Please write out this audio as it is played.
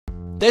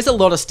There's a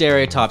lot of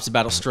stereotypes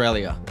about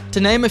Australia.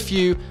 To name a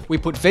few, we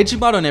put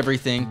Vegemite on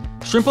everything,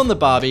 shrimp on the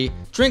barbie,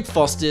 drink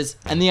Fosters,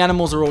 and the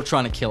animals are all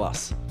trying to kill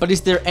us. But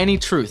is there any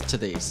truth to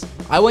these?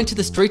 I went to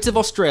the streets of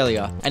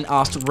Australia and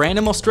asked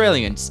random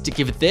Australians to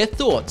give their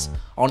thoughts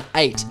on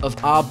 8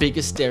 of our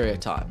biggest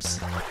stereotypes.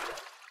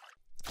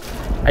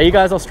 Are you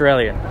guys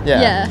Australian?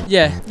 Yeah.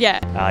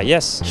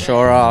 Yes.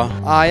 Sure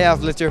are. Yeah,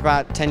 I've lived here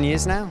about 10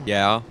 years now.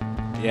 Yeah.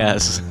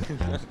 Yes.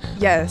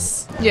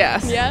 Yes.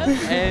 Yes. Yeah.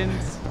 And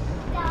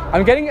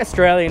I'm getting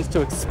Australians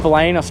to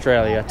explain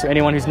Australia to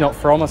anyone who's not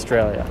from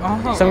Australia.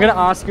 Oh. So I'm going to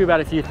ask you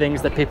about a few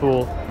things that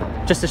people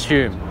just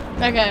assume.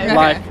 Okay.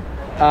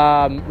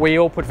 Like, we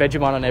all put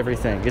Vegemite on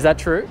everything. Is that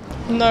true?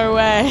 No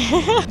way.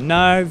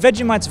 No,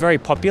 Vegemite's very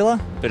popular,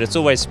 but it's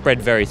always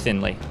spread very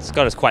thinly. It's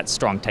got a quite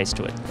strong taste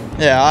to it.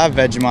 Yeah, I have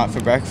Vegemite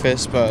for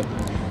breakfast, but I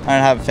don't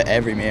have it for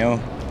every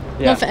meal.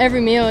 Yeah. Not for every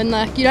meal, and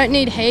like you don't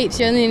need heaps.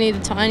 You only need a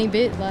tiny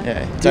bit. Like.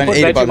 Yeah, Do you don't put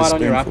eat it by the Vegemite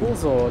on your spoonful.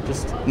 apples or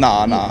just?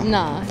 Nah.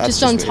 Nah, That's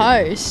just on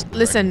weird. toast.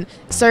 Listen,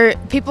 so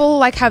people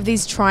like have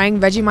these trying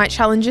Vegemite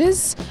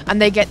challenges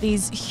and they get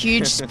these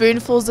huge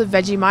spoonfuls of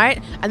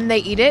Vegemite and they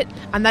eat it,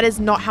 and that is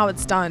not how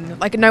it's done.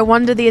 Like, no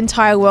wonder the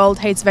entire world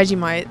hates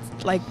Vegemite.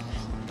 Like,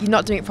 you're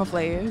not doing it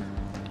properly.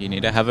 You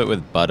need to have it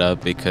with butter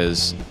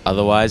because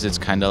otherwise it's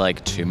kind of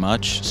like too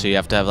much. So you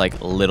have to have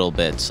like little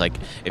bits. Like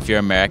if you're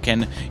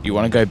American, you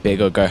want to go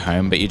big or go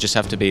home, but you just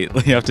have to be,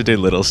 you have to do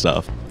little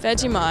stuff.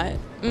 Vegemite.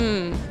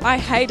 I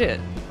hate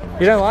it.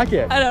 You don't like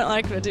it? I don't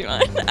like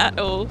Vegemite at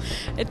all.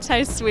 It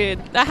tastes weird.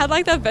 I had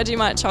like that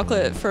Vegemite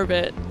chocolate for a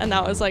bit, and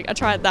that was like, I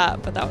tried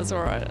that, but that was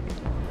alright.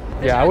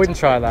 Yeah, I wouldn't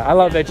try that. I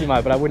love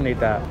Vegemite, but I wouldn't eat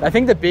that. I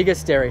think the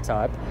biggest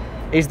stereotype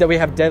is that we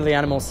have deadly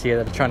animals here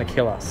that are trying to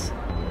kill us.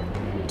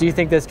 Do you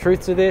think there's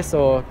truth to this,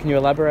 or can you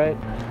elaborate?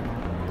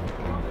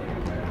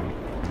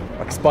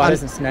 Like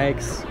spiders and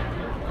snakes,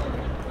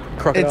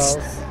 crocodiles.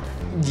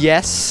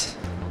 Yes,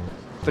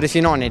 but if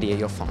you're not an idiot,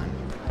 you're fine.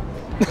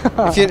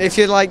 if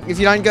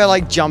you don't go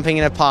like jumping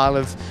in a pile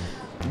of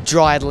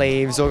dried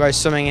leaves or go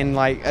swimming in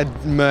like a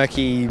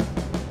murky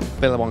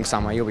billabong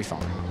somewhere, you'll be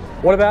fine.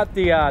 What about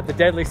the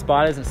deadly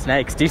spiders and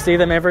snakes? Do you see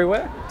them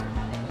everywhere?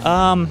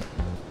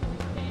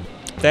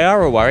 They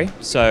are a worry.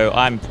 So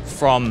I'm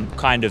from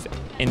kind of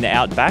in the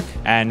outback,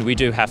 and we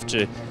do have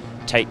to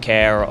take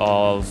care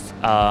of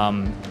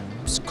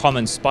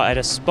common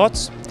spider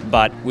spots,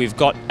 but we've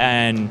got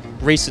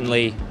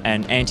recently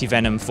an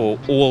anti-venom for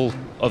all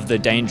of the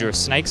dangerous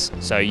snakes,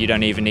 so you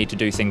don't even need to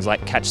do things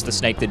like catch the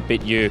snake that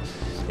bit you.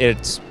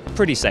 It's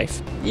pretty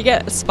safe. You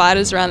get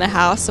spiders around the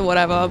house or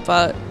whatever,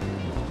 but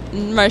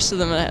most of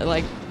them are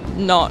like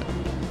not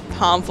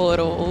harmful at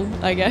all,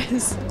 I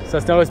guess. So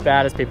it's not as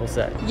bad as people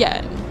say?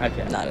 Yeah.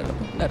 Okay. Not at all.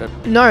 Not at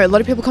all. No, a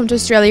lot of people come to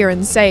Australia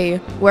and say,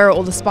 where are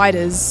all the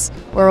spiders?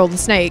 Where are all the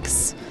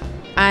snakes?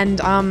 And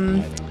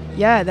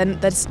yeah, then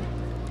that's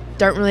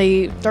don't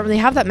really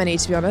have that many,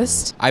 to be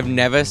honest. I've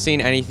never seen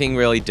anything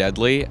really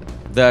deadly.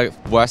 The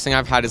worst thing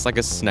I've had is like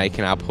a snake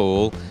in our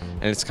pool,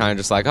 and it's kind of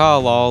just like, oh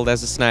lol,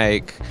 there's a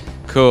snake,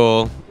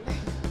 cool,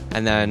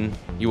 and then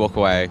you walk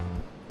away,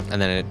 and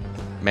then it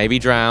maybe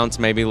drowns,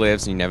 maybe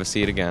lives, and you never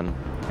see it again.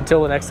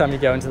 Until the next time you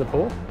go into the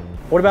pool?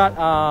 What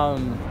about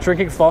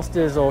drinking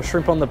Fosters or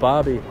shrimp on the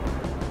barbie?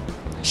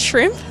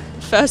 Shrimp?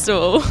 First of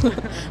all,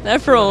 they're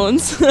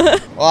prawns. Well,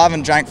 I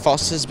haven't drank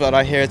Fosters, but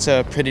I hear it's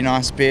a pretty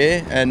nice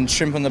beer, and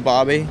shrimp on the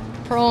barbie.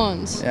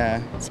 Prawns.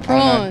 Yeah. It's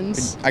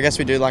prawns. I guess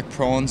we do like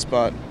prawns,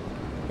 but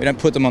we don't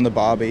put them on the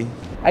barbie.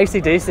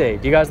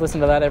 AC/DC, do you guys listen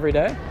to that every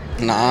day?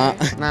 Nah.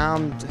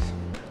 No,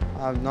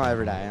 not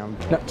every day.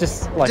 No,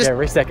 just like Just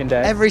every second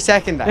day? Every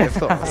second day, of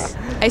course.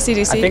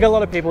 AC/DC. I think a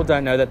lot of people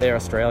don't know that they're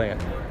Australian.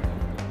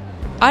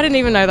 I didn't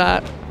even know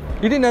that.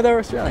 You didn't know they were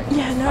Australian?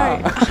 Yeah,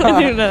 no. I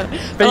didn't even know.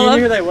 But you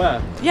knew they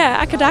were?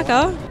 Yeah,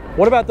 Akadaka.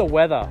 What about the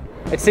weather?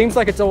 It seems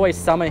like it's always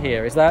summer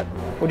here.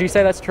 Would you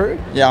say that's true?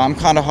 Yeah, I'm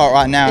kind of hot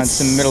right now. It's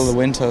the middle of the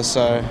winter,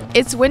 so...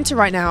 It's winter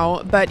right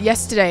now, but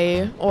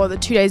yesterday, or the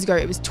 2 days ago,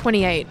 it was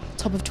 28,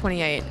 top of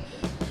 28.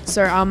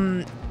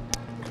 So,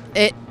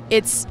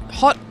 it's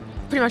hot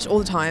pretty much all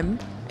the time,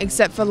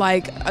 except for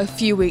like a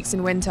few weeks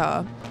in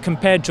winter.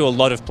 Compared to a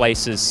lot of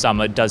places,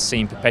 summer does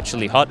seem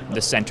perpetually hot.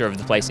 The centre of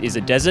the place is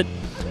a desert,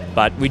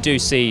 but we do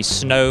see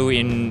snow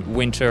in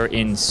winter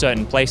in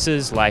certain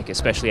places, like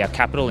especially our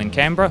capital in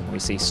Canberra. We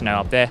see snow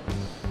up there.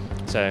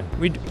 So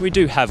we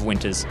do have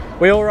winters.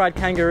 We all ride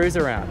kangaroos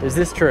around. Is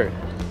this true?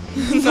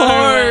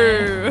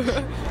 No.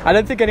 I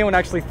don't think anyone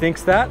actually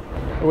thinks that.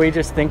 We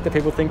just think that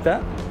people think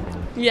that.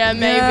 Yeah,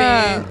 maybe.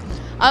 Yeah.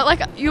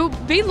 Like, you'll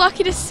be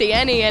lucky to see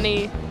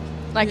any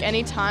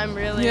time,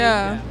 really.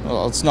 Yeah.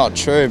 Well, it's not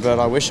true, but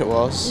I wish it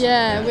was.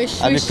 Yeah,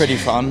 That'd be pretty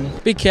fun.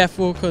 Be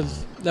careful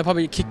because they'll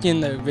probably kick you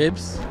in the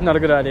ribs. Not a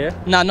good idea?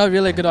 Nah, not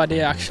really a good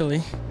idea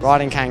actually.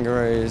 Riding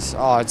kangaroos,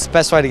 it's the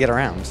best way to get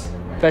around.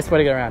 Best way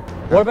to get around.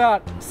 What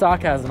about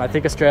sarcasm? I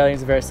think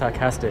Australians are very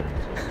sarcastic.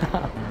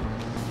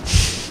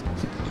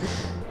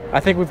 I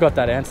think we've got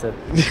that answered.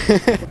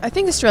 I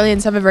think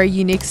Australians have a very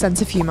unique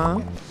sense of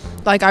humour.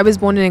 Like, I was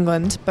born in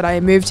England, but I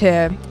moved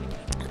here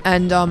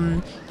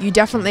and you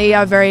definitely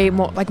are very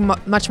more like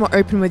much more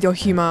open with your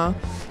humor,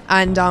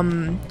 and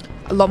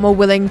a lot more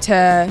willing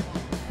to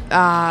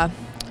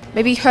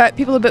maybe hurt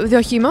people a bit with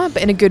your humor,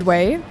 but in a good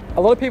way.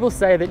 A lot of people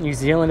say that New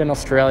Zealand and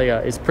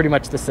Australia is pretty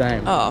much the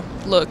same. Oh,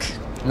 look.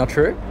 Not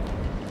true?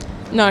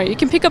 No, you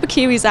can pick up a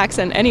Kiwi's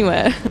accent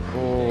anywhere.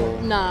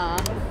 Nah.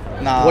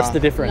 Nah. What's the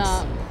difference?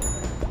 Nah.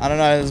 I don't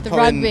know. There's The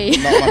probably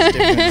rugby. not much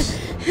difference.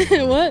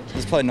 What?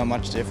 There's probably not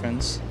much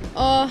difference.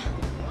 Oh,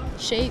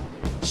 sheep.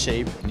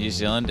 Sheep. New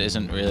Zealand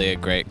isn't really a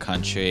great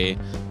country.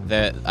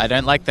 I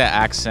don't like their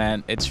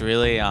accent. It's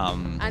really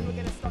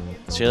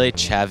it's really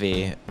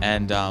chavvy,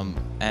 and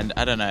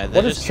I don't know.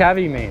 What does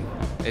chavvy mean?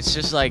 It's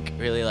just like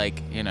really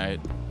like, you know,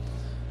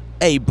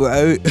 hey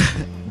bro,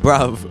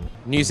 bruv.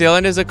 New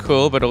Zealanders are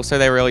cool, but also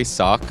they really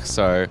suck.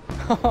 So,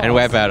 and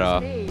we're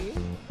better.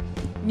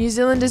 New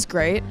Zealand is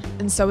great,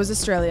 and so is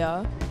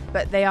Australia,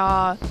 but they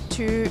are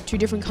two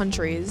different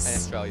countries. And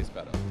Australia's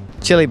better.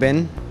 Chili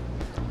bin,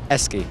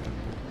 esky.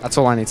 That's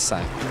all I need to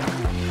say.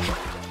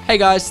 Hey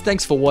guys,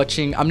 thanks for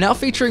watching. I'm now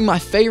featuring my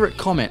favorite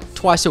comment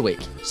twice a week,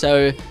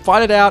 so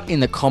fight it out in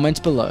the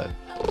comments below.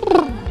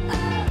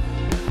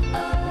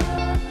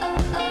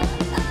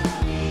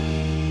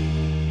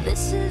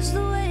 This is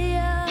the way